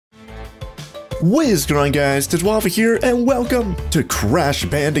What is going on, guys? TheWaffle here, and welcome to Crash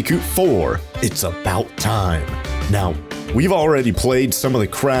Bandicoot 4. It's about time. Now, we've already played some of the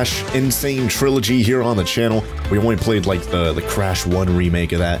Crash Sane Trilogy here on the channel. We only played like the Crash 1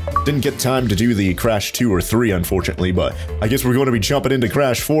 remake of that. Didn't get time to do the Crash 2 or 3, unfortunately, but I guess we're going to be jumping into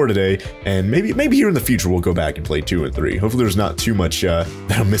Crash 4 today, and maybe here in the future we'll go back and play 2 and 3. Hopefully there's not too much that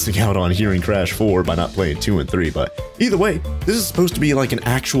I'm missing out on here in Crash 4 by not playing 2 and 3, but either way, this is supposed to be like an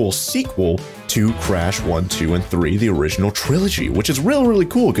actual sequel to Crash 1, 2, and 3, the original trilogy, which is really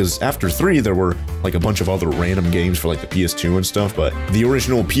cool, because after 3 there were like a bunch of other random games for like the PS2 and stuff, but the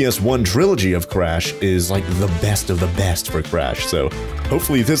original PS1 trilogy of Crash is like the best of the best for Crash, so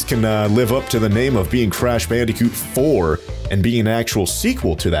hopefully this can live up to the name of being Crash Bandicoot 4 and being an actual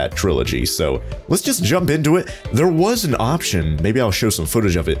sequel to that trilogy. So let's just jump into it. There was an option, maybe I'll show some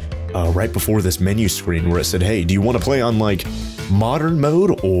footage of it, right before this menu screen where it said, hey, do you want to play on like modern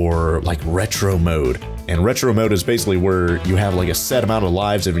mode or like retro mode? And retro mode is basically where you have like a set amount of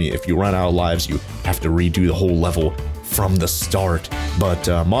lives, and if you run out of lives, you have to redo the whole level from the start. But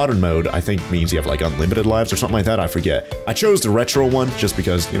modern mode, I think, means you have like unlimited lives or something like that. I forget. I chose the retro one just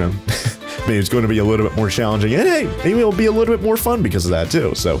because, you know, maybe it's going to be a little bit more challenging, and hey, maybe it'll be a little bit more fun because of that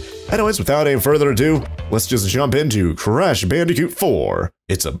too. So anyways, without any further ado, let's just jump into Crash Bandicoot 4.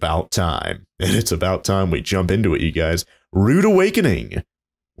 It's about time. And it's about time we jump into it, you guys. Rude Awakening.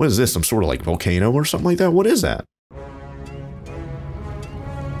 What is this? Some sort of like volcano or something like that? What is that?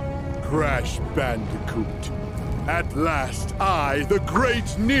 Crash Bandicoot. At last, I, the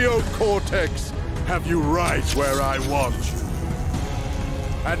great Neo Cortex, have you right where I want you.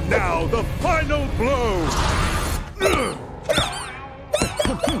 And now, the final blow!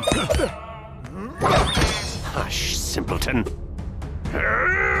 Hush, simpleton.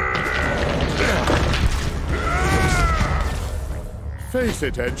 Face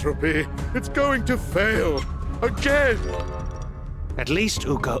it, Tropy, it's going to fail. Again! At least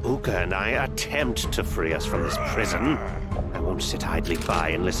Uka and I attempt to free us from this prison. I won't sit idly by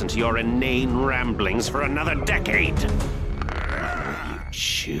and listen to your inane ramblings for another decade. You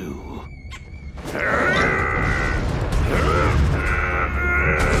chew.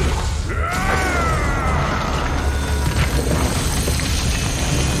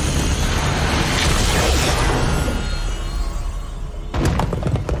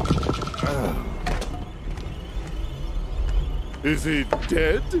 Is he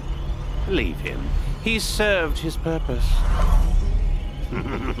dead? Leave him. He's served his purpose. A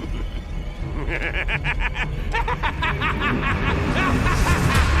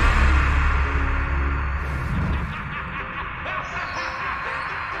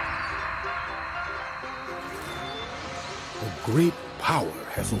great power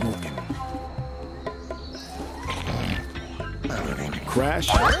has awoken. Crash,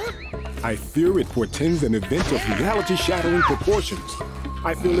 I fear it portends an event of reality-shattering proportions.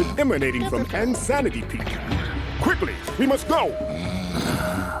 I feel it emanating from Sanity Peak. Quickly, we must go!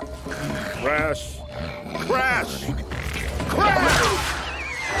 Crash! Crash! Crash!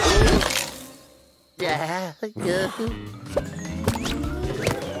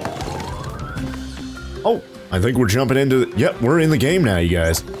 Oh, I think we're jumping into yep, we're in the game now, you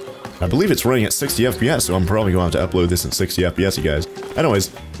guys. I believe it's running at 60 FPS, so I'm probably going to have to upload this in 60 FPS, you guys.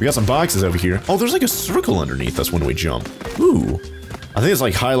 Anyways, we got some boxes over here. Oh, there's like a circle underneath us when we jump. Ooh. I think it's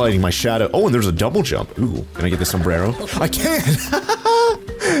like highlighting my shadow. Oh, and there's a double jump. Ooh, can I get the sombrero? I can!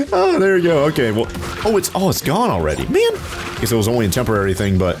 Oh, there you go. Okay, well, oh, it's gone already. Man, I guess it was only a temporary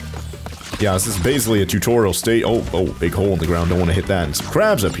thing, but yeah, this is basically a tutorial state. Oh, big hole in the ground. Don't want to hit that. And some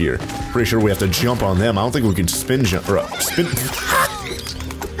crabs up here. Pretty sure we have to jump on them. I don't think we can spin jump, or spin.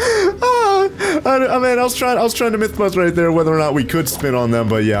 I mean, I was trying to myth-bust right there whether or not we could spin on them,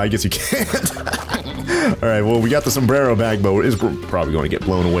 but yeah, I guess you can't. Alright, well, we got the sombrero bag, but it's probably going to get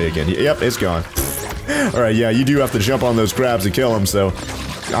blown away again. Yep, it's gone. Alright, yeah, you do have to jump on those crabs to kill them, so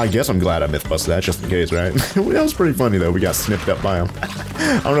I guess I'm glad I myth-busted that just in case, right? That was pretty funny, though. We got snipped up by them.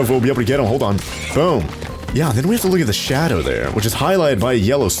 I don't know if we'll be able to get them. Hold on. Boom. Yeah, then we have to look at the shadow there, which is highlighted by a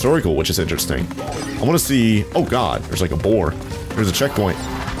yellow circle, which is interesting. I want to see... Oh, God. There's like a boar. There's a checkpoint.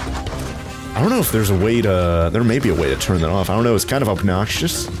 I don't know if there's a way to... There may be a way to turn that off. I don't know. It's kind of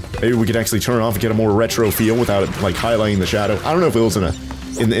obnoxious. Maybe we could actually turn it off and get a more retro feel without it, like, highlighting the shadow. I don't know if it was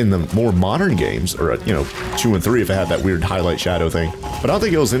in the more modern games, or, you know, 2 and 3 if it had that weird highlight shadow thing. But I don't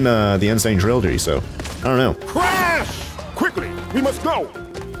think it was in the Sane Trilogy, so... I don't know. Crash! Quickly, we must go!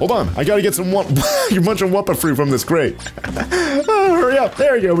 Hold on, I gotta get some a bunch of Wumpa fruit from this crate. Oh, hurry up,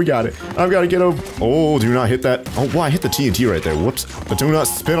 there you go, we got it. I've gotta get over. Oh, do not hit that. Oh, wow, I hit the TNT right there, whoops. But do not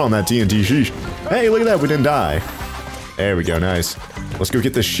spin on that TNT, sheesh. Hey, look at that, we didn't die. There we go, nice. Let's go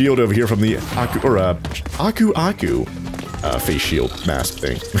get this shield over here from the Aku face shield mask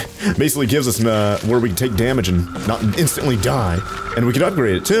thing. Basically gives us where we can take damage and not instantly die. And we can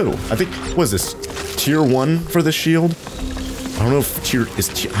upgrade it too. I think, what is this? Tier 1 for the shield? I don't know if tier is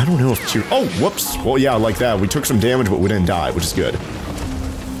tier. I don't know if tier. Oh, whoops. Well, yeah, like that. We took some damage, but we didn't die, which is good.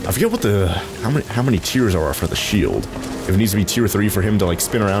 I forget what the how many tiers are for the shield. If it needs to be tier 3 for him to like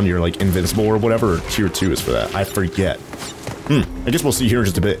spin around, you're like invincible or whatever. Or tier 2 is for that. I forget. I guess we'll see here in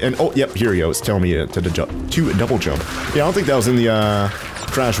just a bit. And oh, yep, here we go. It's telling me to double jump. Yeah, I don't think that was in the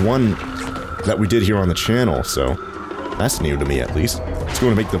Crash 1 that we did here on the channel. So that's new to me at least. It's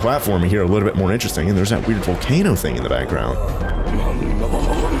going to make the platforming here a little bit more interesting. And there's that weird volcano thing in the background.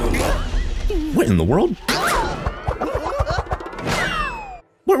 What in the world?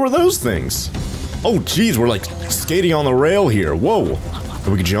 What were those things? Oh, geez, we're like skating on the rail here. Whoa.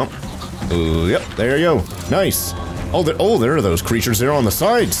 We can jump. Yep, there you go. Nice. Oh, there are those creatures there on the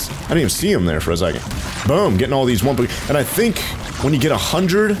sides. I didn't even see them there for a second. Boom, getting all these Wumpa. And I think when you get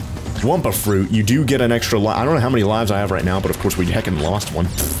 100 Wumpa fruit, you do get an extra life. I don't know how many lives I have right now, but of course we heckin' lost one.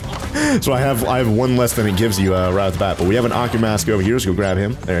 So I have one less than it gives you right off the bat. But we have an Aku mask over here, so go grab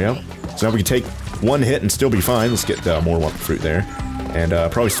him. There you go. So now we can take one hit and still be fine. Let's get more Wumpa fruit there. And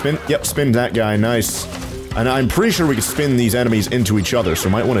probably spin, yep, spin that guy, nice. And I'm pretty sure we can spin these enemies into each other, so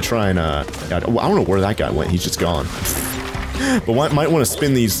might want to try and, I don't know where that guy went, he's just gone. But might want to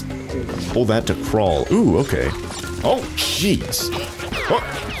spin these, hold that to crawl. Ooh, okay. Oh, jeez.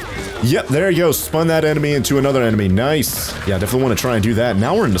 Oh. Yep, there you go, spun that enemy into another enemy, nice. Yeah, definitely want to try and do that.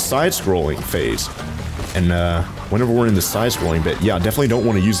 Now we're in the side-scrolling phase. And, whenever we're in the side-scrolling bit, yeah, definitely don't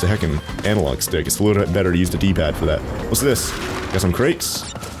want to use the heckin' analog stick. It's a little bit better to use the D-pad for that. What's this? Got some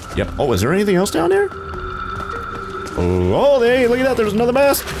crates. Yep. Oh, is there anything else down there? Oh, hey, look at that, there's another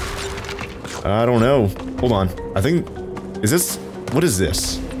mask! I don't know. Hold on. I think... Is this... What is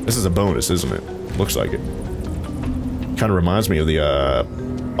this? This is a bonus, isn't it? Looks like it. Kinda reminds me of the,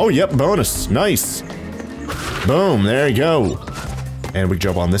 Oh, yep, bonus! Nice! Boom, there you go! And we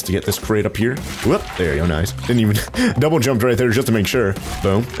jump on this to get this crate up here. Whoop, there you go, nice. Didn't even... double jumped right there just to make sure.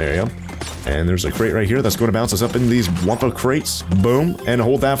 Boom, there you go. And there's a crate right here that's going to bounce us up into these Wumpa crates. Boom, and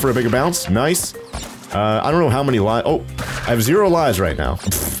hold that for a bigger bounce. Nice. I don't know how many lives. Oh, I have 0 lives right now.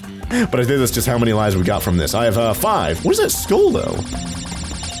 But I think that's just how many lives we got from this. I have 5. What is that skull, though?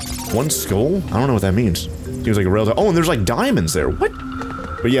 1 skull? I don't know what that means. Seems like a rail. Oh, and there's like diamonds there. What?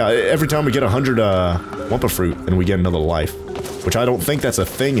 But yeah, every time we get 100 Wumpa fruit, then we get another life. Which I don't think that's a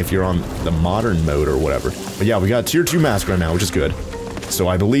thing if you're on the modern mode or whatever. But yeah, we got tier 2 mask right now, which is good. So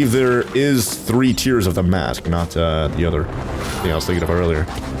I believe there is 3 tiers of the mask, not the other thing I was thinking of earlier.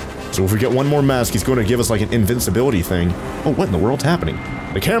 So if we get one more mask, he's going to give us like an invincibility thing. Oh, what in the world's happening?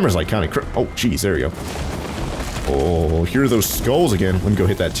 The camera's like kind of oh, jeez, there we go. Oh, here are those skulls again. Let me go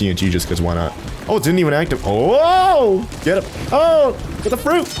hit that TNT just because why not? Oh, it didn't even activate. Oh, get it. Oh, get the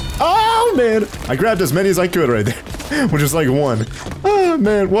fruit. Oh, man. I grabbed as many as I could right there, which is like 1. Oh,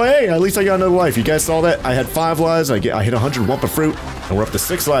 man. Well, hey, at least I got another life. You guys saw that? I had 5 lives. I hit 100 Wumpa fruit, and we're up to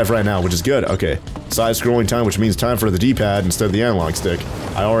 6 lives right now, which is good. Okay. Side-scrolling time, which means time for the D-pad instead of the analog stick.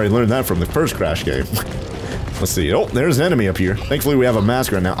 I already learned that from the first Crash game. Let's see. Oh, there's an enemy up here. Thankfully, we have a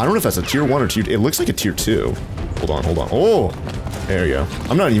mask right now. I don't know if that's a tier 1 or tier 2. It looks like a tier 2. Hold on, hold on. Oh, there you go.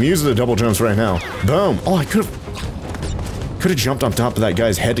 I'm not even using the double jumps right now. Boom. Oh, I could have jumped on top of that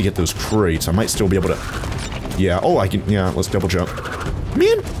guy's head to get those crates. I might still be able to. Yeah. Oh, I can. Yeah. Let's double jump.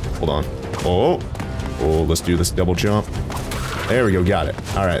 Man. Hold on. Oh. Oh, let's do this double jump. There we go. Got it.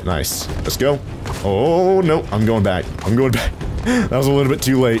 All right. Nice. Let's go. Oh no. I'm going back. I'm going back. That was a little bit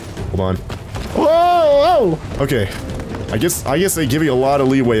too late. Hold on. Whoa. Okay. I guess they give you a lot of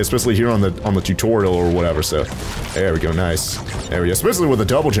leeway, especially here on the tutorial or whatever, so. There we go, nice. There we go, especially with a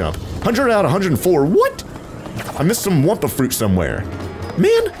double jump. 100 out of 104, what? I missed some Wumpa fruit somewhere.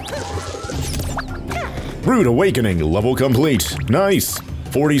 Man! Rude Awakening, level complete. Nice.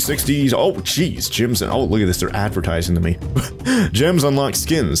 40, 60s, oh jeez, gems, oh look at this, they're advertising to me. Gems unlock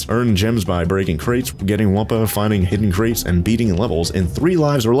skins. Earn gems by breaking crates, getting Wumpa, finding hidden crates, and beating levels in 3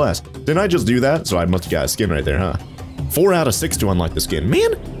 lives or less. Didn't I just do that? So I must have got a skin right there, huh? 4 out of 6 to unlock the skin.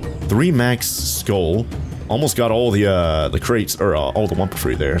 Man! 3 max skull. Almost got all the crates, or all the Wumpa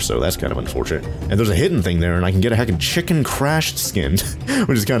fruit there, so that's kind of unfortunate. And there's a hidden thing there, and I can get a heckin' chicken crashed skin,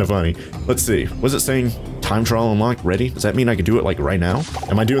 which is kind of funny. Let's see. Was it saying time trial unlocked ready? Does that mean I could do it like right now?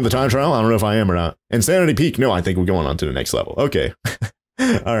 Am I doing the time trial? I don't know if I am or not. And Sanity peak? No, I think we're going on to the next level. Okay.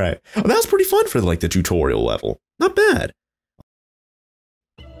 Alright. Well, that was pretty fun for like the tutorial level. Not bad.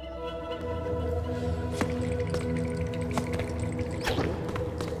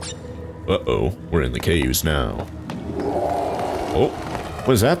 Uh-oh, we're in the caves now. Oh,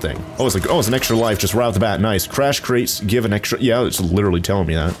 what is that thing? Oh, it's like, oh, it's an extra life just right off the bat. Nice. Crash crates give an extra, yeah, it's literally telling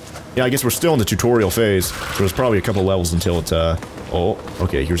me that. Yeah, I guess we're still in the tutorial phase, so there's probably a couple levels until it's, oh,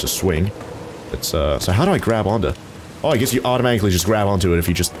 okay, here's a swing. It's, so how do I grab onto? Oh, I guess you automatically just grab onto it if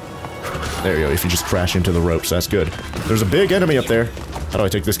you just, there you go, if you just crash into the ropes, that's good. There's a big enemy up there. How do I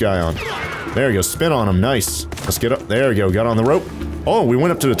take this guy on? There you go, spin on him, nice. Let's get up, there you go, got on the rope. Oh, we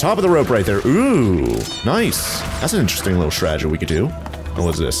went up to the top of the rope right there. Ooh, nice. That's an interesting little strategy we could do. Oh,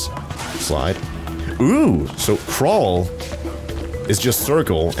 what's this? Slide. Ooh, so crawl is just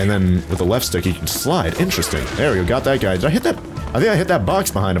circle, and then with the left stick you can slide. Interesting. There we go, got that guy. Did I hit that? I think I hit that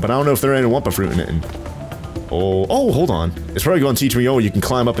box behind him, but I don't know if there ain't a Wumpa fruit in it. And oh, hold on. It's probably going to teach me, oh, you can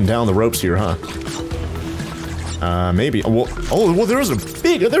climb up and down the ropes here, huh? Maybe. Well, there was a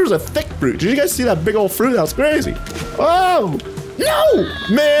thick fruit. Did you guys see that big old fruit? That was crazy. Oh,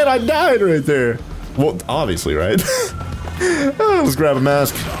 no! Man, I died right there. Well, obviously, right? Oh, let's grab a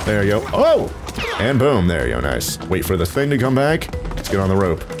mask. There you go. Oh! And boom, there you go, nice. Wait for the thing to come back. Let's get on the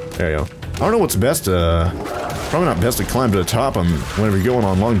rope. There you go. I don't know what's best, probably not best to climb to the top on whenever you're going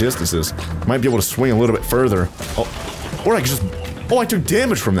on long distances. Might be able to swing a little bit further. Oh, or I could just, oh, I took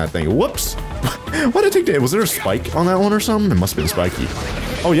damage from that thing. Whoops. Why did I take damage? Was there a spike on that one or something? It must have been spiky.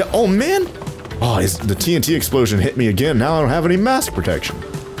 Oh, yeah. Oh, man. Oh, the TNT explosion hit me again. Now I don't have any mask protection.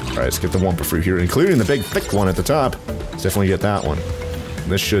 All right, let's get the Wumpa fruit here, including the big thick one at the top. Let's definitely get that one.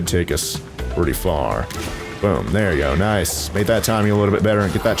 This should take us pretty far. Boom, there you go, nice. Made that timing a little bit better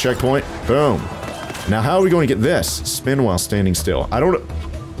and get that checkpoint. Boom. Now how are we going to get this? Spin while standing still. I don't...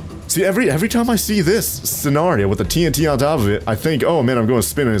 See, every time I see this scenario with the TNT on top of it, I think, oh man, I'm going to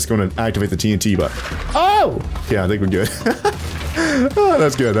spin and it's going to activate the TNT, but... Oh! Yeah, I think we're good. Oh,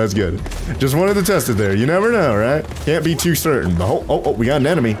 that's good, that's good. Just wanted to test it there. You never know, right? Can't be too certain. Oh, we got an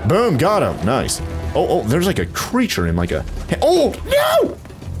enemy. Boom, got him. Nice. Oh, there's like a creature in like a... Oh, no!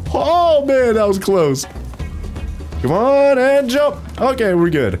 Oh, man, that was close. Come on, and jump. Okay, we're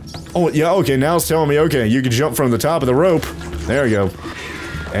good. Oh, yeah, okay, now it's telling me, okay, you can jump from the top of the rope. There you go.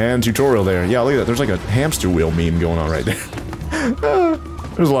 And tutorial there. Yeah, look at that. There's like a hamster wheel meme going on right there.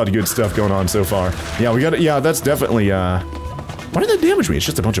 There's a lot of good stuff going on so far. Yeah, we got it. Yeah, that's definitely, why did that damage me? It's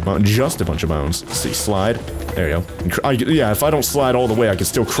just a bunch of bones. Just a bunch of bones. Let's see, slide. There you go. Yeah, if I don't slide all the way, I can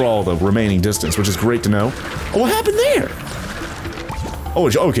still crawl the remaining distance, which is great to know. Oh, what happened there? Oh,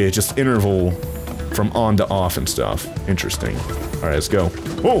 okay, it's just interval from on to off and stuff. Interesting. All right, let's go.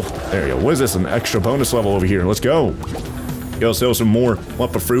 Oh, there you go. What is this? An extra bonus level over here. Let's go. Yo, sell some more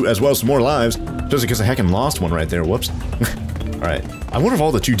Wumpa fruit as well as some more lives. Just because I heckin' lost one right there. Whoops. All right. I wonder if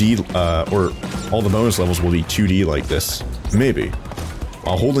all the 2D, or all the bonus levels will be 2D like this. Maybe.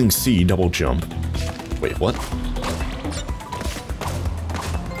 While holding C, double jump. Wait, what?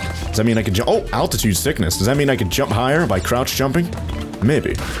 Does that mean I could jump? Oh, altitude sickness. Does that mean I could jump higher by crouch jumping?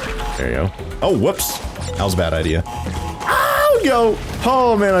 Maybe. There you go. Oh, whoops. That was a bad idea. Oh, go!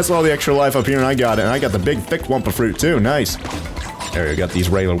 Oh, man, I saw the extra life up here and I got it. And I got the big, thick Wumpa fruit, too. Nice. There you go, got these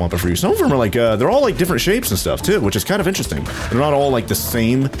regular Wumpa fruits. Some of them are like, they're all like different shapes and stuff, too, which is kind of interesting. They're not all like the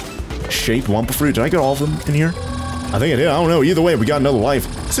same shaped Wumpa fruit. Did I get all of them in here? I think I did. I don't know. Either way, we got another life.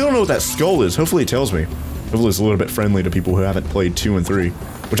 Still don't know what that skull is. Hopefully it tells me. Hopefully it's a little bit friendly to people who haven't played 2 and 3.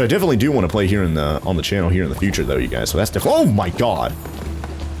 Which I definitely do want to play here in the on the channel here in the future, though, you guys. So that's definitely... Oh, my God!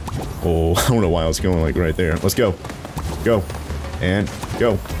 Oh, I don't know why I was going, like, right there. Let's go. Go. And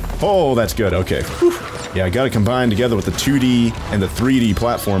go. Oh, that's good. Okay. Whew. Yeah, I gotta combine together with the 2D and the 3D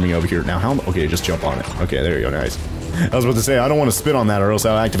platforming over here. Now, how... Okay, just jump on it. Okay, there you go. Nice. I was about to say, I don't want to spin on that or else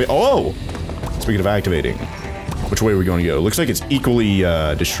I'll activate... Oh! Speaking of activating... Which way are we going to go? Looks like it's equally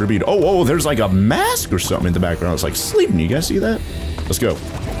distributed. Oh, there's like a mask or something in the background. It's like sleeping. You guys see that? Let's go.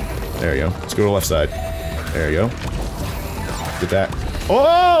 There you go. Let's go to the left side. There you go. Get that.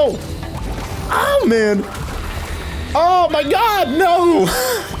 Oh! Oh, man. Oh, my God, no!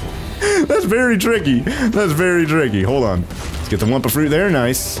 That's very tricky. That's very tricky. Hold on. Let's get the Wumpa fruit there.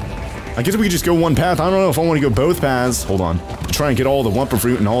 Nice. I guess we could just go one path. I don't know if I want to go both paths. Hold on. To try and get all the Wumpa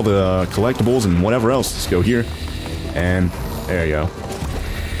fruit and all the collectibles and whatever else. Let's go here. And there you go.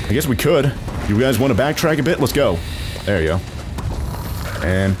 I guess we could. You guys want to backtrack a bit? Let's go. There you go.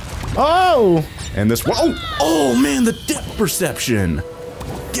 And... Oh! And this one... Oh, man, the depth perception!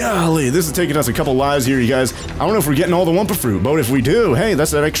 Golly, this is taking us a couple lives here, you guys. I don't know if we're getting all the Wumpa fruit, but if we do, hey,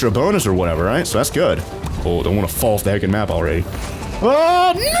 that's that extra bonus or whatever, right? So that's good. Oh, don't want to fall off the heckin' map already.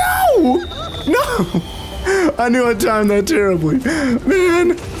 Oh, no! No! I knew I timed that terribly.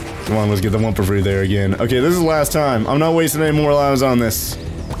 Man! Come on, let's get the Wumpa fruit there again. Okay, this is the last time. I'm not wasting any more lives on this.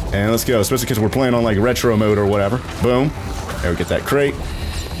 And let's go, especially because we're playing on, like, retro mode or whatever. Boom. There we get that crate.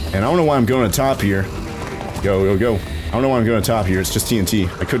 And I don't know why I'm going to the top here. Go, go, go. I don't know why I'm going top here. It's just TNT.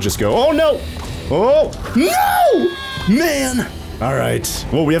 I could just go. Oh, no! Oh, no! Man! Alright.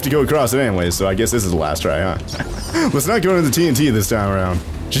 Well, we have to go across it anyway, so I guess this is the last try, huh? Let's not go into the TNT this time around.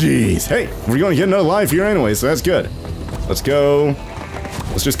 Jeez. Hey, we're going to get another life here anyway, so that's good. Let's go.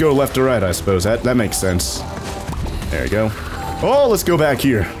 Let's just go left to right, I suppose. That makes sense. There we go. Oh, let's go back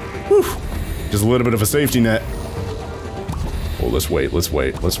here. Whew. Just a little bit of a safety net. Oh, let's wait,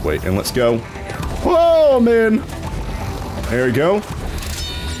 and let's go. Whoa, man! There we go.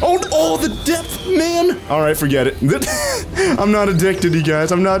 Oh, the depth, man! Alright, forget it. I'm not addicted, you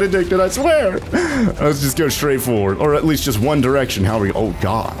guys. I'm not addicted, I swear. Let's just go straight forward, or at least just one direction. How are we? Oh,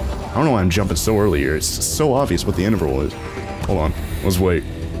 God. I don't know why I'm jumping so early here. It's so obvious what the interval is. Hold on. Let's wait.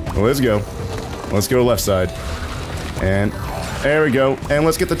 Well, let's go. Let's go left side. And there we go. And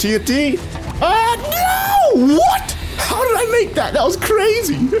let's get the TNT. Ah, no! What? How did I make that? That was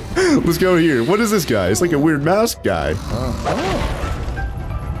crazy. Let's go here. What is this guy? It's like a weird mask guy.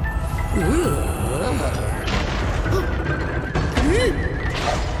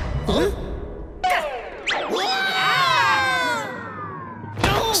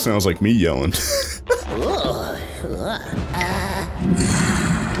 Sounds like me yelling.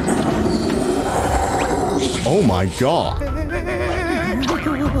 Oh my God.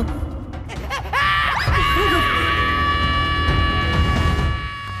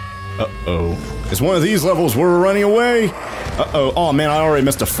 Uh-oh. It's one of these levels where we're running away. Uh-oh. Oh man, I already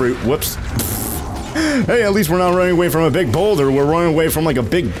missed a fruit. Whoops. Hey, at least we're not running away from a big boulder. We're running away from like a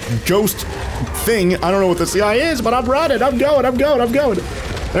big ghost thing. I don't know what this guy is, but I'm running. I'm going.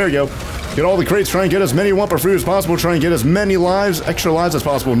 There we go. Get all the crates. Try and get as many Wumpa fruit as possible. Try and get as many extra lives as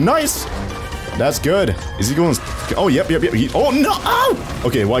possible. Nice. That's good. Is he going? Oh, yep. Oh no! Oh!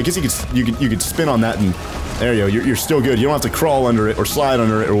 Okay, well I guess you could spin on that and there you go. You're still good. You don't have to crawl under it or slide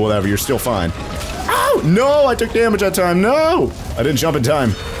under it or whatever. You're still fine. Oh no! I took damage that time. No! I didn't jump in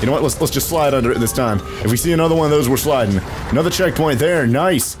time. You know what? Let's just slide under it this time. If we see another one of those, we're sliding. Another checkpoint there.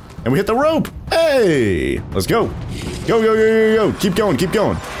 Nice. And we hit the rope. Hey! Let's go. Go. Keep going.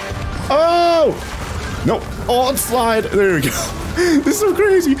 Oh! No. Oh, let's slide. There we go. This is so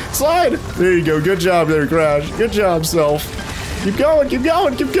crazy. Slide. There you go. Good job there, Crash. Good job, self. Keep going.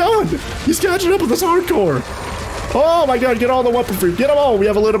 He's catching up with us hardcore. Oh my God, get all the Wumpa fruit. Get them all. We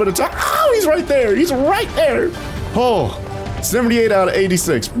have a little bit of time. Oh, he's right there. Oh, 78 out of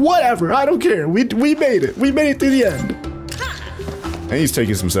 86. Whatever. I don't care. We made it. We made it through the end. And he's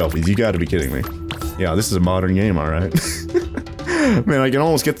taking some selfies. You gotta be kidding me. Yeah, this is a modern game, all right. Man, I can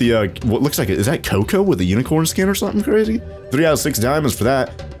almost get the, what looks like, is that Coco with the unicorn skin or something crazy? 3 out of 6 diamonds for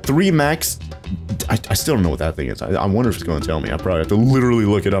that. 3 max. I still don't know what that thing is. I wonder if it's going to tell me. I probably have to literally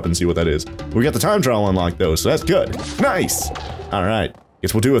look it up and see what that is. We got the time trial unlocked though, so that's good. Nice. All right.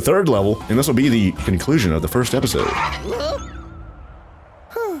 Guess we'll do a 3rd level, and this will be the conclusion of the 1st episode.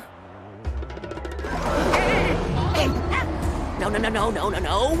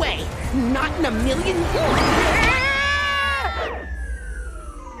 No way. Not in a million.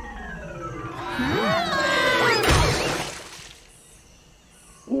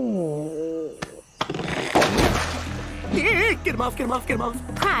 Get him off.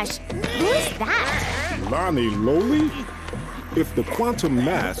 Crash, who's that? Lonnie Lowly? If the quantum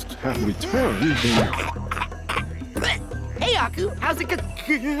masks have returned, then... Hey, Aku, how's it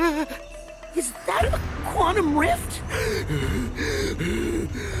going? Is that a quantum rift?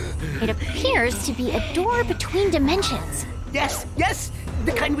 It appears to be a door between dimensions. Yes,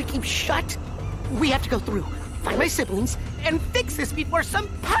 the kind we keep shut. We have to go through, find my siblings, and fix this before some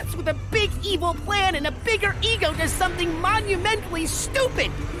putz with a big evil plan and a bigger ego does something monumentally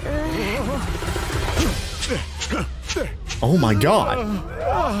stupid. Oh my God.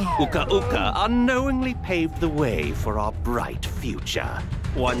 Uka Uka unknowingly paved the way for our bright future.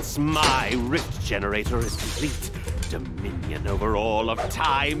 Once my rift generator is complete, dominion over all of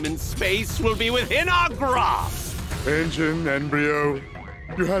time and space will be within our grasp. Engine, Embryo,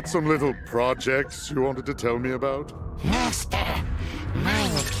 you had some little projects you wanted to tell me about? Master, my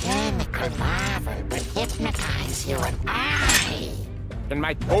mechanical marvel will hypnotize you and I. And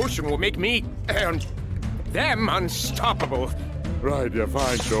my potion will make me and them unstoppable. Right, yeah,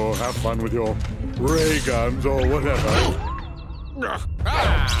 fine, sure. Have fun with your ray guns or whatever.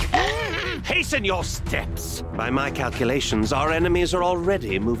 Hasten your steps! By my calculations, our enemies are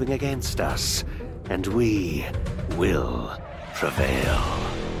already moving against us, and we will prevail.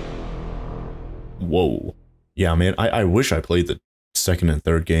 Whoa. Yeah, man, I wish I played the 2nd and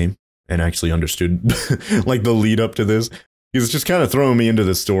 3rd game and actually understood, like, the lead up to this. Because it's just kind of throwing me into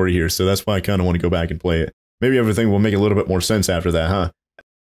this story here, so that's why I kind of want to go back and play it. Maybe everything will make a little bit more sense after that, huh?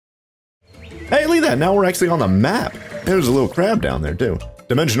 Hey, look at that. Now we're actually on the map. There's a little crab down there, too.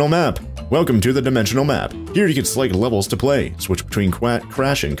 Dimensional map. Welcome to the dimensional map. Here you can select levels to play, switch between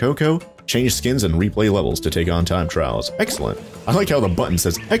Crash and Coco, change skins, and replay levels to take on time trials. Excellent. I like how the button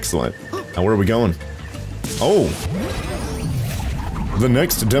says excellent. Now where are we going? Oh. The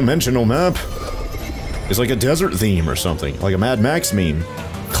next dimensional map is like a desert theme or something, like a Mad Max meme.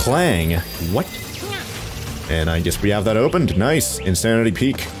 Clang. What? And I guess we have that opened. Nice. Insanity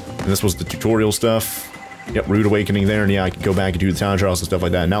Peak. And this was the tutorial stuff. Yep, Rude Awakening there, and yeah, I could go back and do the time trials and stuff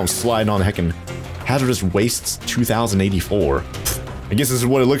like that. Now I'm sliding on the heckin' Hazardous Wastes 2084. I guess this is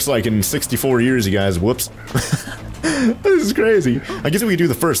what it looks like in 64 years, you guys. Whoops. This is crazy. I guess we could do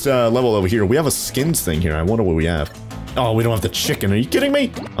the first level over here. We have a skins thing here. I wonder what we have. Oh, we don't have the chicken. Are you kidding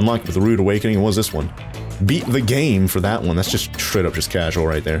me? Unlocked with the Rude Awakening. What was this one? Beat the game for that one. That's just straight up just casual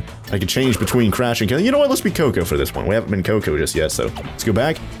right there. I could change between Crash and Coco. You know what? Let's be Coco for this one. We haven't been Coco just yet, so let's go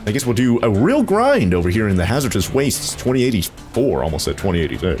back. I guess we'll do a real grind over here in the Hazardous Wastes 2084. Almost at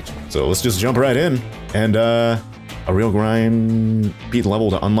 2086. So let's just jump right in. And, a real grind. Beat level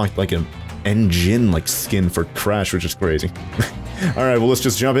to unlock like an engine like skin for Crash, which is crazy. Alright, well, let's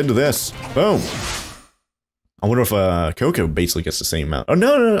just jump into this. Boom. I wonder if Coco basically gets the same amount. Oh,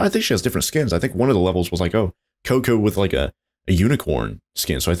 no, I think she has different skins. I think one of the levels was like, oh, Coco with like a unicorn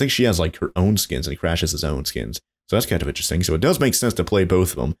skin. So I think she has like her own skins and Crash has his own skins. So that's kind of interesting. So it does make sense to play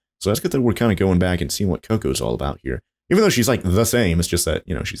both of them. So that's good that we're kind of going back and seeing what Coco's all about here. Even though she's like the same, it's just that,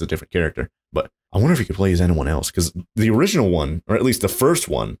 you know, she's a different character. But I wonder if you could play as anyone else. Because the original one, or at least the first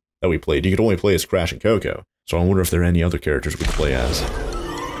one that we played, you could only play as Crash and Coco. So I wonder if there are any other characters we could play as.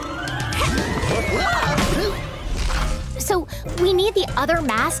 So, we need the other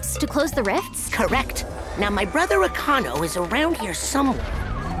masks to close the rifts? Correct. Now, my brother Akano is around here somewhere.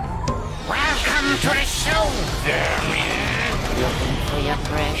 Welcome to the show, man. Looking for your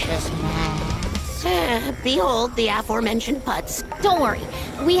precious mask. Behold the aforementioned putz. Don't worry.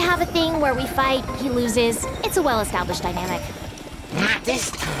 We have a thing where we fight, he loses. It's a well-established dynamic. Not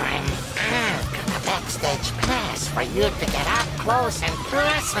this time. I've got a backstage pass for you to get up close and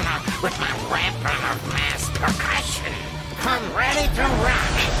personal with my weapon of mass percussion. I'm ready to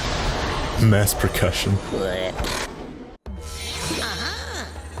rock. Mass percussion.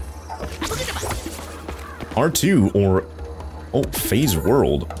 R2 or... Oh, Phase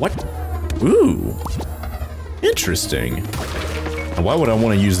World. What? Ooh. Interesting. Now, why would I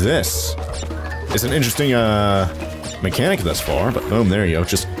want to use this? It's an interesting, mechanic thus far, but boom, there you go.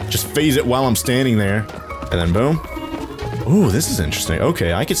 Just phase it while I'm standing there. And then boom. Ooh, this is interesting.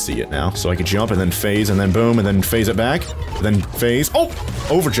 Okay, I can see it now. So I could jump and then phase and then boom and then phase it back. And then phase. Oh!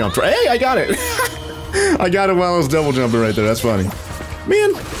 Overjumped. Hey, I got it! I got it while I was double jumping right there. That's funny.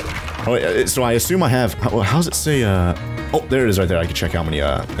 Man. Oh, wait, so I assume I have... How's it say, Oh, there it is right there. I can check how many,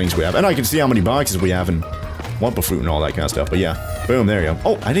 things we have. And I can see how many boxes we have and Wumpa Fruit and all that kind of stuff. But yeah. Boom, there you go.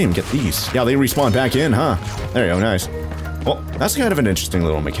 Oh, I didn't even get these. Yeah, they respawn back in, huh? There you go, nice. Well, that's kind of an interesting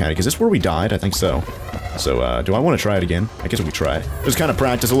little mechanic. Is this where we died? I think so. So, do I want to try it again? I guess we try it. Just kind of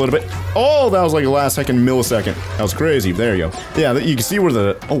practice a little bit. Oh, that was like the last second millisecond. That was crazy. There you go. Yeah, you can see where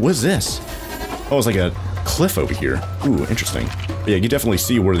the... Oh, what is this? Oh, it's like a cliff over here. Ooh, interesting. But yeah, you can definitely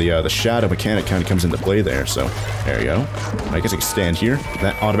see where the shadow mechanic kind of comes into play there. So, there you go. I guess I can stand here.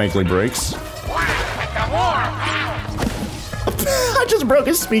 That automatically breaks. I just broke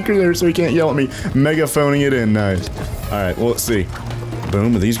his speaker there so he can't yell at me. Megaphoning it in. Nice. Alright, well, let's see.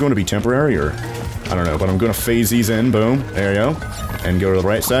 Boom. Are these going to be temporary or... I don't know, but I'm going to phase these in. Boom. There you go. And go to the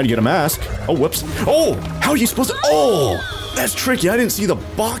right side. Get a mask. Oh, whoops. Oh! How are you supposed to... Oh! That's tricky. I didn't see the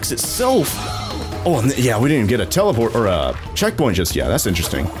box itself. Oh, and yeah, we didn't even get a teleport or a checkpoint just yet. That's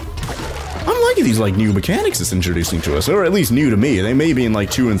interesting. I'm liking these, like, new mechanics it's introducing to us. Or at least new to me. They may be in, like,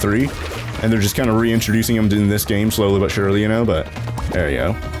 2 and 3. And they're just kind of reintroducing them in this game slowly but surely, you know? But there you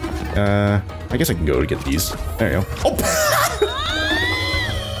go. I guess I can go to get these. There you go. Oh!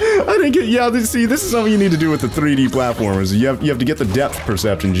 I didn't get... Yeah, see, this is something you need to do with the 3D platformers. You have to get the depth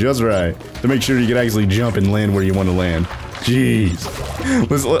perception just right to make sure you can actually jump and land where you want to land. Jeez.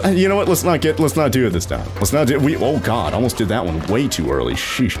 You know what? Let's not do it this time. Let's not do... Oh, God. Almost did that one way too early.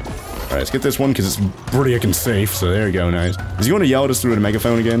 Sheesh. Alright, let's get this one because it's pretty freaking safe. So there you go. Nice. Is he going to yell at us through the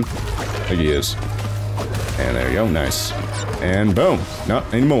megaphone again? I think he is. And there you go. Nice. And boom.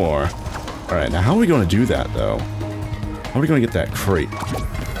 Not anymore. Alright, now how are we going to do that, though? How are we going to get that crate?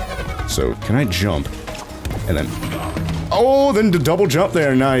 So, can I jump? And then... Oh, then the double jump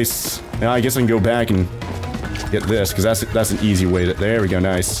there. Nice. Now I guess I can go back and get this, because that's an easy way to... There we go.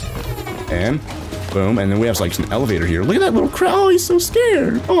 Nice. And... Boom. And then we have, like, an elevator here. Look at that little crowd. Oh, he's so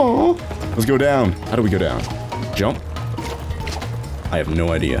scared. Oh. Let's go down. How do we go down? Jump? I have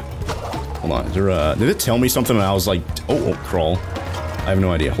no idea. Hold on. Is there did it tell me something and I was like, oh, crawl. I have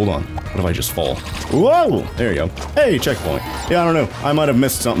no idea. Hold on. What if I just fall? Whoa! There you go. Hey, checkpoint. Yeah, I don't know. I might have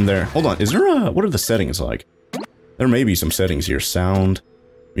missed something there. Hold on. Is there what are the settings like? There may be some settings here. Sound,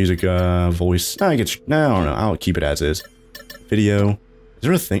 music, voice. No, I don't know. I'll keep it as is. Video. Is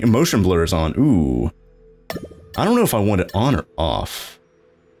there a thing? Motion blur is on. Ooh. I don't know if I want it on or off.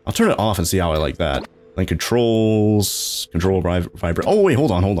 I'll turn it off and see how I like that. Like controls, control vibrate. Oh wait,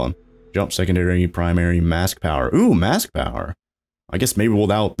 hold on. Jump, secondary, primary, mask power. Ooh, mask power. I guess maybe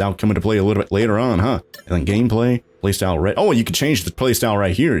that'll come into play a little bit later on, huh? And then gameplay, playstyle right. Oh, you can change the playstyle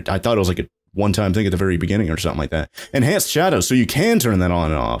right here. I thought it was like a one-time thing at the very beginning or something like that. Enhanced shadow, so you can turn that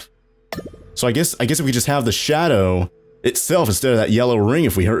on and off. So I guess if we just have the shadow itself instead of that yellow ring,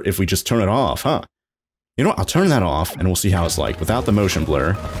 if we just turn it off, huh? You know what? I'll turn that off and we'll see how it's like without the motion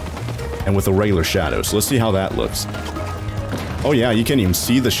blur and with the regular shadow. So let's see how that looks. Oh yeah, you can't even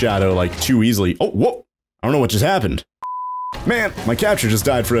see the shadow like too easily. Oh, whoa! I don't know what just happened. Man, my capture just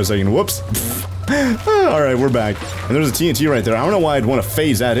died for a second. Whoops. Alright, we're back. And there's a TNT right there. I don't know why I'd want to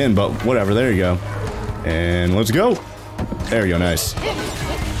phase that in, but whatever. There you go. And let's go. There you go. Nice.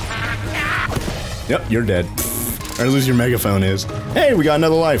 Yep, you're dead. Or at least your megaphone is. Hey, we got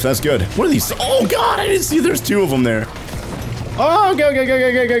another life. That's good. What are these? Oh, God, I didn't see there's two of them there. Oh, go.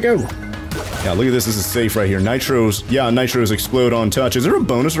 Yeah, look at this. This is safe right here. Nitros. Yeah, nitros explode on touch. Is there a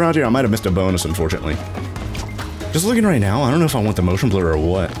bonus around here? I might have missed a bonus, unfortunately. Just looking right now, I don't know if I want the motion blur or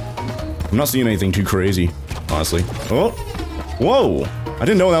what. I'm not seeing anything too crazy, honestly. Oh! Whoa! I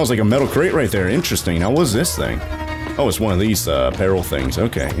didn't know that was like a metal crate right there. Interesting. Now, what is this thing? Oh, it's one of these, barrel things.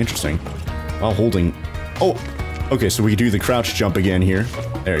 Okay, interesting. While holding... Oh! Okay, so we can do the crouch jump again here.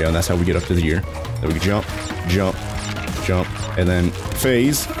 There you go, and that's how we get up to the gear. Then we can jump, and then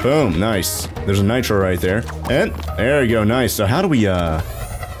phase. Boom, nice. There's a nitro right there. And there you go, nice. So how do we,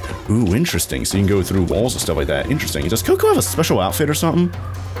 Ooh, interesting. So you can go through walls and stuff like that. Interesting. Does Coco have a special outfit or something?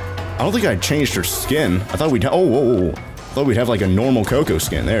 I don't think I changed her skin. I thought we'd have... Oh, whoa. I thought we'd have like a normal Coco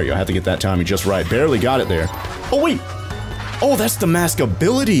skin. There you go. I have to get that timing just right. Barely got it there. Oh, wait. Oh, that's the mask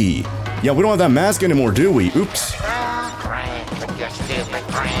ability. Yeah, we don't have that mask anymore, do we? Oops.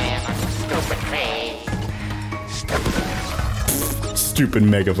 Stupid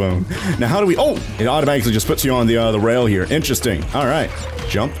megaphone. Now, how do we... Oh, it automatically just puts you on the rail here. Interesting. All right.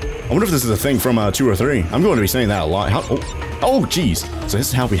 Jump. I wonder if this is a thing from 2 or 3. I'm going to be saying that a lot. How... Oh, geez. So this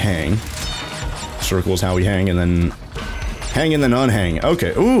is how we hang. Circle is how we hang, and then... Hang and then unhang.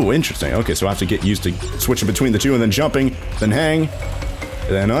 Okay. Ooh, interesting. Okay, so I have to get used to switching between the two and then jumping, then hang, and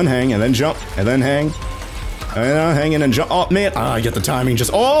then unhang, and then jump, and then hang, and unhang, and then jump. Oh, man. I get the timing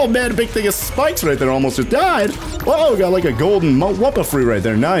just... Oh, man, a big thing of spikes right there. Almost just died. Whoa, got like a golden Wumpa fruit right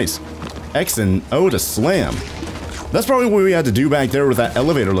there. Nice. X and O to slam. That's probably what we had to do back there with that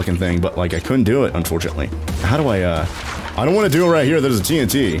elevator looking thing, but like I couldn't do it, unfortunately. How do I don't want to do it right here. There's a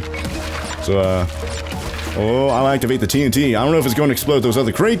TNT. So, oh, I'll activate the TNT. I don't know if it's going to explode those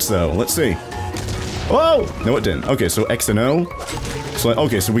other crates, though. Let's see. Whoa! No, it didn't. Okay, so X and O. So,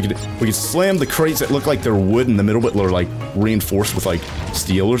 okay, so we could slam the crates that look like they're wood in the middle, but they're like reinforced with like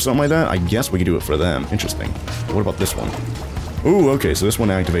steel or something like that. I guess we could do it for them. Interesting. What about this one? Ooh, okay, so this one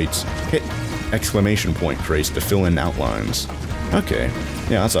activates hit exclamation point crates to fill in outlines. Okay,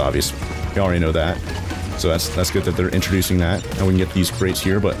 yeah, that's obvious. You already know that. So that's good that they're introducing that, and we can get these crates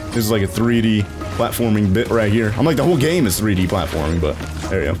here, but this is like a 3D platforming bit right here. I'm like, the whole game is 3D platforming, but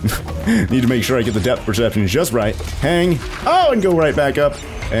there you go. Need to make sure I get the depth perception just right. Hang. Oh, and go right back up,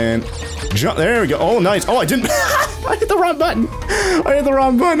 and jump. There we go. Oh, nice. Oh, I didn't... I hit the wrong button. I hit the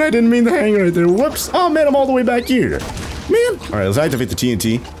wrong button. I didn't mean to hang right there. Whoops. Oh, man, I'm all the way back here. Man. All right, let's activate the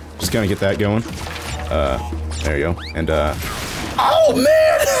TNT. Just kind of get that going. There you go. And, oh,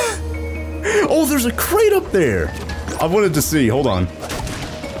 man! Oh, there's a crate up there! I wanted to see. Hold on.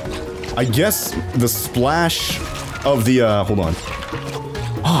 I guess the splash of the, hold on.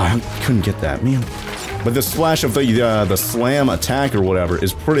 Oh, I couldn't get that, man. But the splash of the slam attack or whatever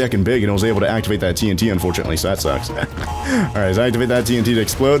is pretty heckin' big, and I was able to activate that TNT, unfortunately, so that sucks. Alright, so I activate that TNT to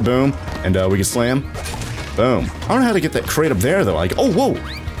explode, boom, and we can slam. Boom. I don't know how to get that crate up there, though. Like, oh, whoa!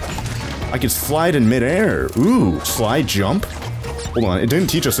 I can slide in midair. Ooh, slide jump? Hold on, it didn't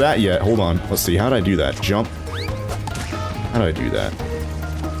teach us that yet. Hold on, let's see, how did I do that? Jump? How did I do that?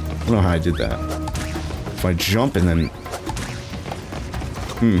 I don't know how I did that. If I jump and then...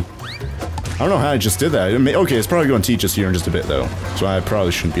 I don't know how I just did that. Okay, it's probably going to teach us here in just a bit, though. So I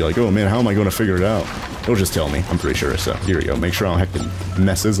probably shouldn't be like, oh man, how am I going to figure it out? It'll just tell me, I'm pretty sure. So, here we go. Make sure I don't have to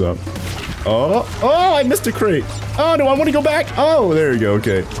mess this up. Oh, I missed a crate. Oh, no, I want to go back. Oh, there we go.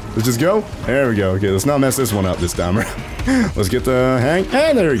 Okay, let's just go. There we go. Okay, let's not mess this one up this time. Let's get the hang.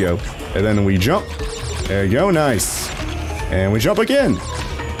 And there we go. And then we jump. There you go. Nice. And we jump again.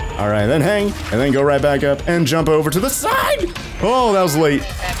 All right, then hang. And then go right back up and jump over to the side. Oh, that was late.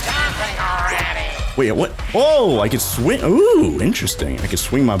 Wait, what? Oh, I could swing. Ooh, interesting. I could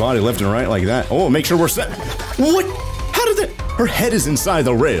swing my body left and right like that. Oh, make sure we're set. What? How did that? Her head is inside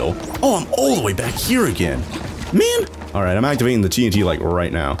the rail. Oh, I'm all the way back here again. Man. All right, I'm activating the TNT like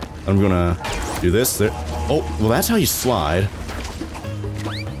right now. I'm gonna do this. There. Oh, well, that's how you slide.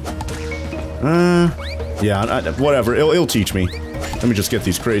 Yeah, whatever. It'll teach me. Let me just get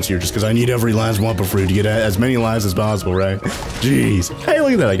these crates here, just because I need every last Wumpa fruit to get as many lives as possible, right? Jeez. Hey,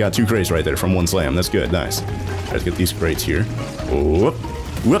 look at that. I got 2 crates right there from 1 slam. That's good. Nice. Let's get these crates here. Whoop,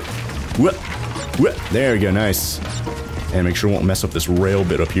 whoop, whoop, whoop. There we go. Nice. And make sure we won't mess up this rail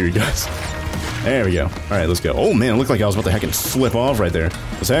bit up here, you guys. There we go. All right, let's go. Oh, man, it looked like I was about to heckin' slip off right there.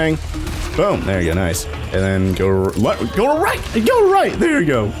 Let's hang. Boom. There you go. Nice. And then go right. Go right. There you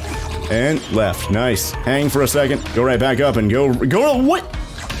go. And left. Nice. Hang for a second. Go right back up and go what?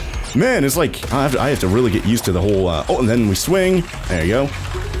 Man, it's like I have to really get used to the whole oh, and then we swing. There you go.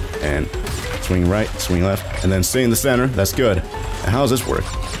 And swing right, swing left, and then stay in the center. That's good. Now, how does this work?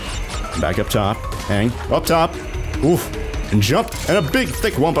 Back up top. Hang. Up top. Oof. And jump. And a big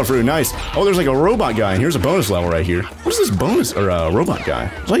thick Wumpa fruit. Nice. Oh, there's like a robot guy, and here's a bonus level right here. What is this bonus or robot guy?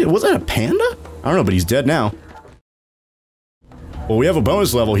 Was that a panda? I don't know, but he's dead now. Well, we have a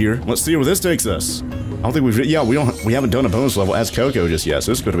bonus level here. Let's see where this takes us. I don't think we haven't done a bonus level as Coco just yet,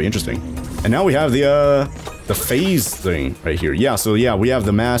 so this is going to be interesting. And now we have the phase thing right here. Yeah, so yeah, we have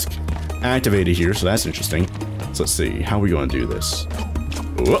the mask activated here, so that's interesting. So let's see, how are we going to do this?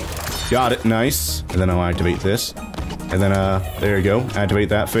 Whoop, got it, nice. And then I'll activate this. And then, there you go, activate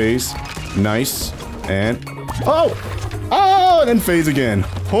that phase. Nice. And, oh, and then phase again.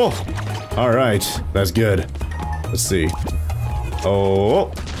 Oh, all right, that's good. Let's see.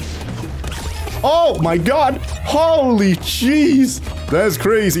 Oh. Oh my god. Holy jeez. That's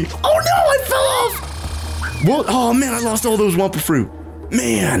crazy. Oh no, I fell off. What? Oh man, I lost all those Wumpa fruit.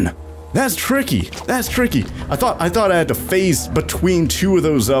 Man, that's tricky. That's tricky. I thought I had to phase between 2 of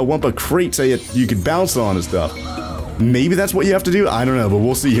those Wumpa crates that you could bounce on and stuff. Maybe that's what you have to do. I don't know, but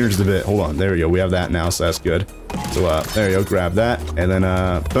we'll see here in just a bit. Hold on. There we go. We have that now, so that's good. So there you go. Grab that, and then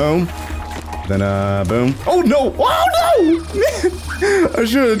boom. Then, boom. Oh, no! Oh, no! Man! I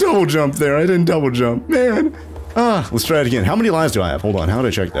should have double jumped there. I didn't double jump. Man. Let's try it again. How many lives do I have? Hold on. How did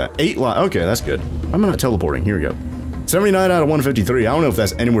I check that? 8 lives. Okay, that's good. I'm not teleporting. Here we go. 79 out of 153. I don't know if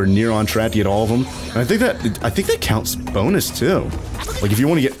that's anywhere near on track to get all of them. And I think that counts bonus, too. Like, if you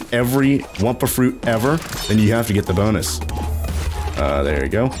want to get every Wumpa fruit ever, then you have to get the bonus. There you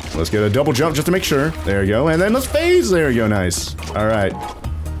go. Let's get a double jump just to make sure. There you go. And then let's phase. There you go. Nice. All right.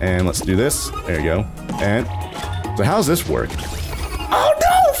 And let's do this. There you go. And so how's this work? Oh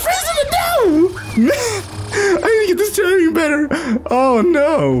no! Freezing it down! Man, I need to get this timing better. Oh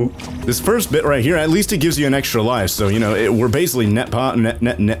no! This first bit right here, at least it gives you an extra life. So you know, we're basically net. What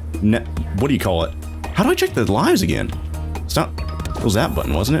do you call it? How do I check the lives again? It's not. It was that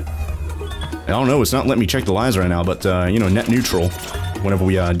button, wasn't it? I don't know. It's not letting me check the lives right now. But you know, net neutral whenever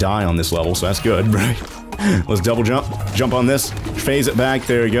we die on this level. So that's good, right? Let's double jump on this, phase it back,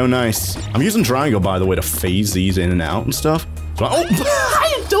 there you go, nice. I'm using triangle, by the way, to phase these in and out and stuff. So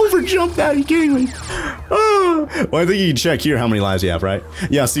I over jumped that, are you kidding me? Oh. Well, I think you can check here how many lives you have, right?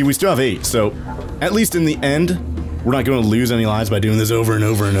 Yeah, see, we still have 8, so at least in the end, we're not going to lose any lives by doing this over and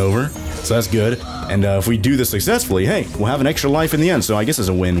over and over. So that's good. And if we do this successfully, hey, we'll have an extra life in the end. So I guess it's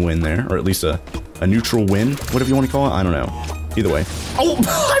a win-win there, or at least a neutral win, whatever you want to call it. I don't know. Either way. Oh,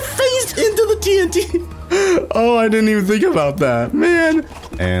 I phased into the TNT. Oh, I didn't even think about that, man.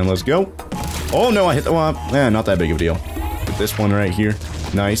 And let's go. Oh no, I hit the one. Not that big of a deal. Get this one right here.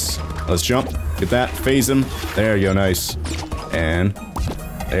 Nice. Let's jump. Get that. Phase him. There you go. Nice. And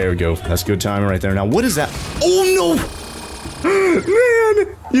there we go. That's good timing right there. Now, what is that? Oh no!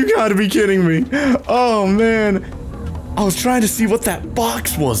 Man, you gotta be kidding me. Oh man. I was trying to see what that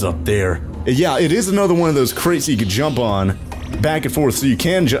box was up there. Yeah, it is another one of those crates you could jump on back and forth, so you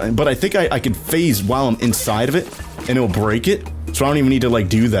can jump, but I think I can phase while I'm inside of it, and it'll break it, so I don't even need to, like,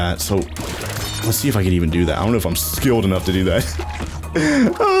 do that, so let's see if I can even do that. I don't know if I'm skilled enough to do that.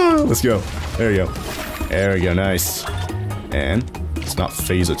 Oh, let's go. There you go. There we go, nice. And let's not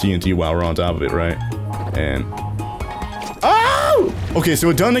phase a TNT while we're on top of it, right? And oh! Okay, so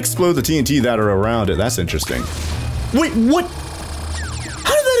it doesn't explode the TNT that are around it. That's interesting. Wait, what?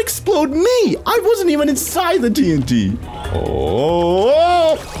 How did that explode me? I wasn't even inside the TNT.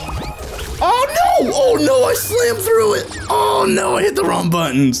 Oh! Oh no! Oh no, I slammed through it. Oh no, I hit the wrong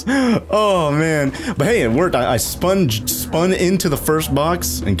buttons. Oh man. But hey, it worked. I spun into the first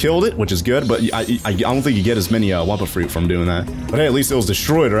box and killed it, which is good, but I don't think you get as many Wumpa fruit from doing that. But hey, at least it was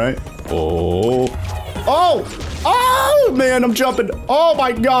destroyed, right? Oh. Oh man, I'm jumping. Oh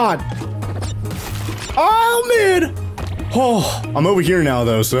my god. Oh man. Oh, I'm over here now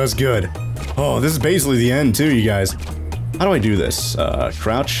though, so that's good. Oh, this is basically the end too, you guys. How do I do this?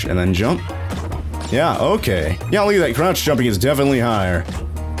 Crouch and then jump? Yeah, okay. Yeah, look at that. Crouch jumping is definitely higher.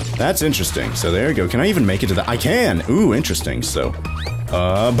 That's interesting. So there you go. Can I even make it to that? I can. Ooh, interesting. So,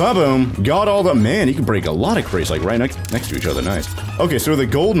 ba-boom. Got all the... Man, you can break a lot of crates, like, right next to each other. Nice. Okay, so the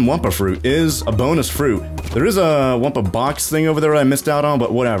golden Wumpa fruit is a bonus fruit. There is a Wumpa box thing over there I missed out on,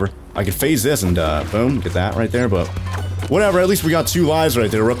 but whatever. I could phase this and, boom, get that right there, but... Whatever, at least we got 2 lives right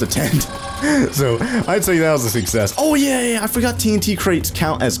there. We're up to 10. So, I'd say that was a success. Oh, yeah, I forgot TNT crates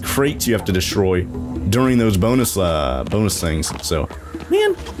count as crates you have to destroy during those bonus things. So,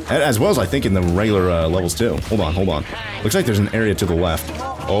 man, as well as I think in the regular levels too. Hold on. Looks like there's an area to the left.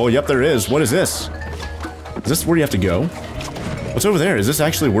 Oh, yep, there is. What is this? Is this where you have to go? What's over there? Is this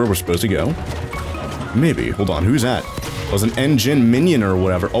actually where we're supposed to go? Maybe. Hold on, who's that? Oh, it's an engine minion or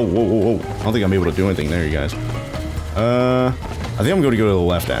whatever. Oh, whoa. I don't think I'm able to do anything there, you guys. I think I'm going to go to the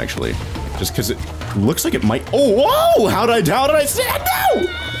left, actually. Just because it looks like it might... Oh, whoa! How did I say it? No!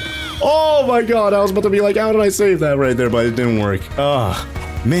 Oh my god, I was about to be like, how did I save that right there, but it didn't work. Ugh,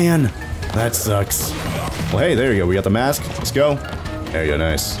 man, that sucks. Well, hey, there you go. We got the mask. Let's go. There you go,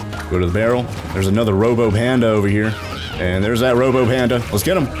 nice. Go to the barrel. There's another Robo Panda over here. And there's that Robo Panda. Let's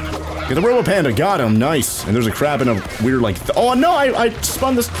get him. Get the Robo Panda. Got him. Nice. And there's a crab in a weird, like... Oh, no, I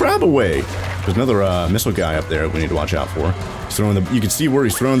spun this crab away. There's another missile guy up there we need to watch out for. He's throwing the... You can see where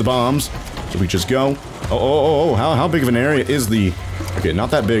he's throwing the bombs. So we just go. Oh, how big of an area is the... Okay,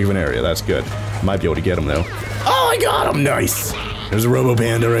 not that big of an area. That's good. Might be able to get him, though. Oh, I got him! Nice! There's a Robo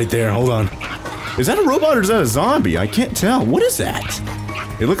Panda right there. Hold on. Is that a robot or is that a zombie? I can't tell. What is that?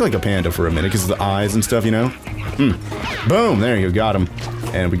 It looked like a panda for a minute because of the eyes and stuff, you know? Boom! There you go. Got him.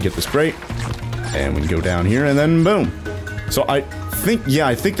 And we get this crate. And we can go down here and then boom. So I think, yeah,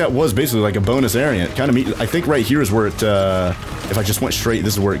 I think that was basically like a bonus area. It kind of I think right here is where it, if I just went straight,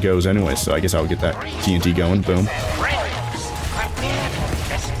 this is where it goes anyway. So I guess I would get that TNT going. Boom.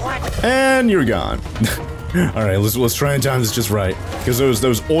 And you're gone. All right, let's try and time this just right, because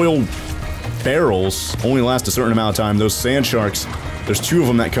those oil barrels only last a certain amount of time. Those sand sharks, there's 2 of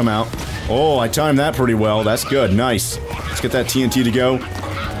them that come out. Oh, I timed that pretty well. That's good. Nice. Let's get that TNT to go.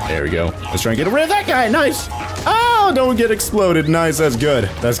 There we go. Let's try and get rid of that guy. Nice. Oh, don't get exploded. Nice. That's good.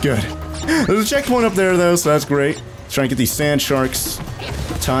 That's good. There's a checkpoint up there though, so that's great. Let's try and get these sand sharks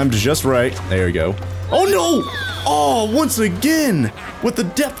timed just right. There we go. Oh no! Oh, once again with the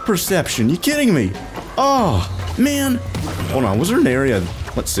depth perception. You kidding me? Oh, man. Hold on, was there an area?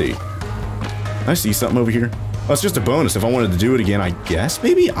 Let's see. I see something over here. Oh, it's just a bonus if I wanted to do it again, I guess,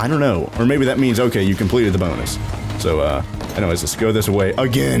 maybe? I don't know. Or maybe that means, okay, you completed the bonus. So, anyways, let's go this way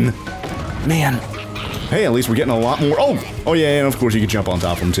again. Man. Hey, at least we're getting a lot more. Oh, yeah, and of course you can jump on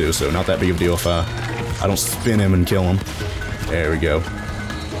top of him too, so not that big of a deal if I don't spin him and kill him. There we go.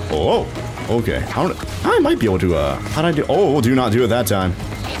 Oh, okay. I might be able to, how'd I do? Oh, do not do it that time.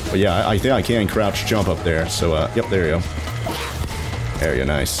 But yeah, I think I can crouch jump up there. So, yep, there you go. There you go,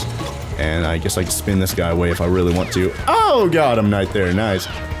 nice. And I guess I can spin this guy away if I really want to. Oh, got him right there, nice.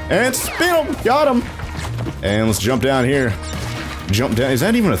 And spin him, got him. And let's jump down here. Jump down, is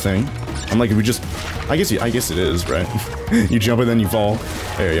that even a thing? I'm like, if we just, I guess it is, right? You jump and then you fall.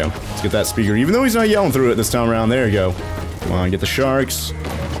 There you go. Let's get that speaker, even though he's not yelling through it this time around. There you go. Come on, get the sharks.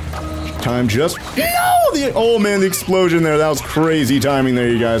 Time just... No! Oh man, the explosion there. That was crazy timing there,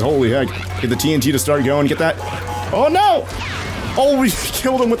 you guys. Holy heck. Get the TNT to start going. Get that... Oh no! Oh, we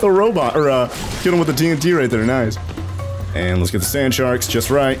killed him with the robot. Or, killed him with the TNT right there. Nice. And let's get the sand sharks just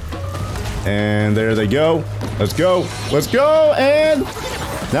right. And there they go. Let's go. Let's go! And...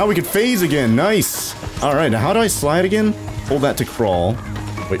 Now we can phase again. Nice. Alright, now how do I slide again? Hold that to crawl.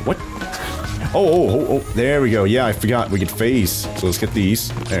 Wait, what? Oh, there we go. Yeah, I forgot we could phase. So let's get these.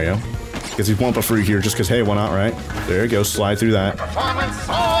 There you go. Get these Wumpa fruit here just because, hey, why not, right? There you go. Slide through that.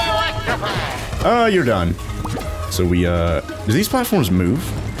 You're done. So we, do these platforms move?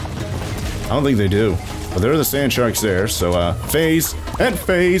 I don't think they do. But there are the sand sharks there, so, phase and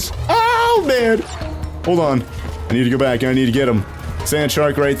phase. Oh, man! Hold on. I need to go back. I need to get them. Sand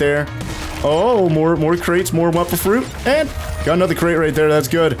shark right there. Oh, more crates, more Wumpa fruit. And got another crate right there. That's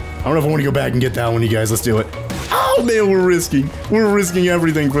good. I don't know if I want to go back and get that one, you guys. Let's do it. Oh, man, we're risking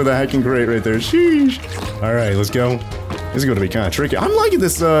everything for the hacking crate right there. Sheesh. All right, let's go. This is going to be kind of tricky. I'm liking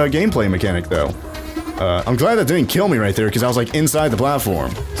this gameplay mechanic, though. I'm glad that didn't kill me right there, because I was like inside the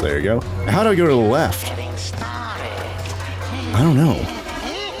platform. So there you go. How do I go to the left? I don't know.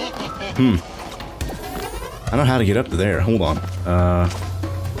 I don't know how to get up to there. Hold on.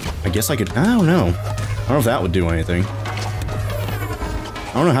 I guess I could... I don't know. I don't know if that would do anything.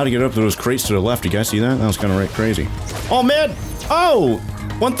 I don't know how to get up to those crates to the left. You guys see that? That was kind of crazy. Oh, man! Oh!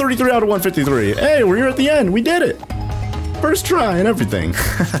 133 out of 153. Hey, we're here at the end. We did it! First try and everything.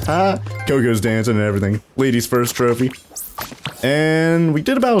 Coco's dancing and everything. Ladies first trophy. And we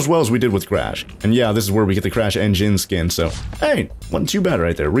did about as well as we did with Crash. And yeah, this is where we get the Crash engine skin, so... Hey! Wasn't too bad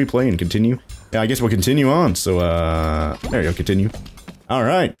right there. Replay and continue. Yeah, I guess we'll continue on, so there you go, continue.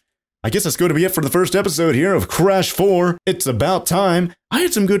 Alright. I guess that's going to be it for the first episode here of Crash 4. It's about time. I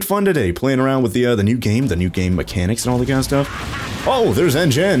had some good fun today playing around with the new game mechanics and all the kind of stuff. Oh, there's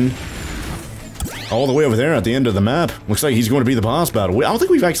N. All the way over there at the end of the map. Looks like he's going to be the boss battle. I don't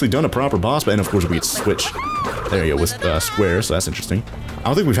think we've actually done a proper boss battle, and of course we could switch. There you go, with square, so that's interesting. I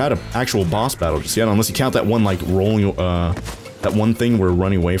don't think we've had an actual boss battle just yet, unless you count that one, like, rolling, that one thing we're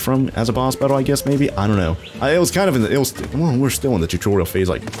running away from as a boss battle, I guess, maybe? I don't know. It was kind of in the, well, we're still in the tutorial phase,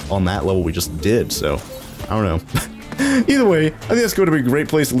 like, on that level we just did, so, I don't know. Either way, I think that's going to be a great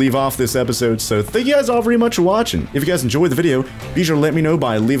place to leave off this episode, so thank you guys all very much for watching. If you guys enjoyed the video, be sure to let me know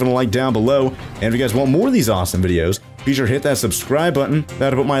by leaving a like down below, and if you guys want more of these awesome videos, be sure to hit that subscribe button.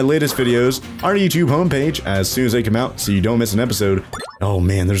 That'll put my latest videos on our YouTube homepage as soon as they come out, so you don't miss an episode. Oh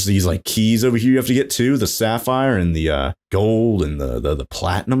man, there's these like keys over here you have to get to, the sapphire and the gold and the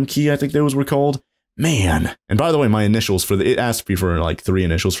platinum key, I think those were called. Man. And by the way, my initials for it asked me for like 3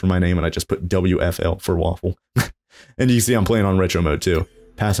 initials for my name, and I just put WFL for Waffle. And you can see I'm playing on retro mode too.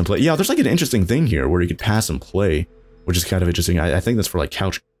 Pass and play. Yeah, there's like an interesting thing here where you could pass and play, which is kind of interesting. I think that's for like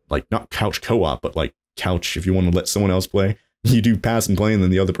couch, like not couch co-op, but like couch if you want to let someone else play. You do pass and play and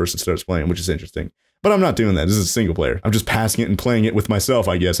then the other person starts playing, which is interesting. But I'm not doing that. This is single player. I'm just passing it and playing it with myself,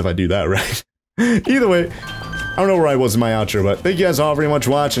 I guess, if I do that right. Either way, I don't know where I was in my outro, but thank you guys all very much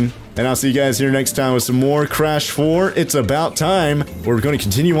for watching, and I'll see you guys here next time with some more Crash 4. It's about time. We're going to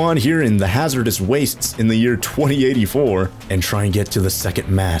continue on here in the hazardous wastes in the year 2084 and try and get to the second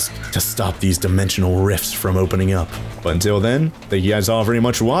mask to stop these dimensional rifts from opening up. But until then, thank you guys all very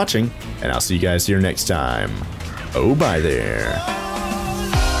much for watching, and I'll see you guys here next time. Oh, bye there.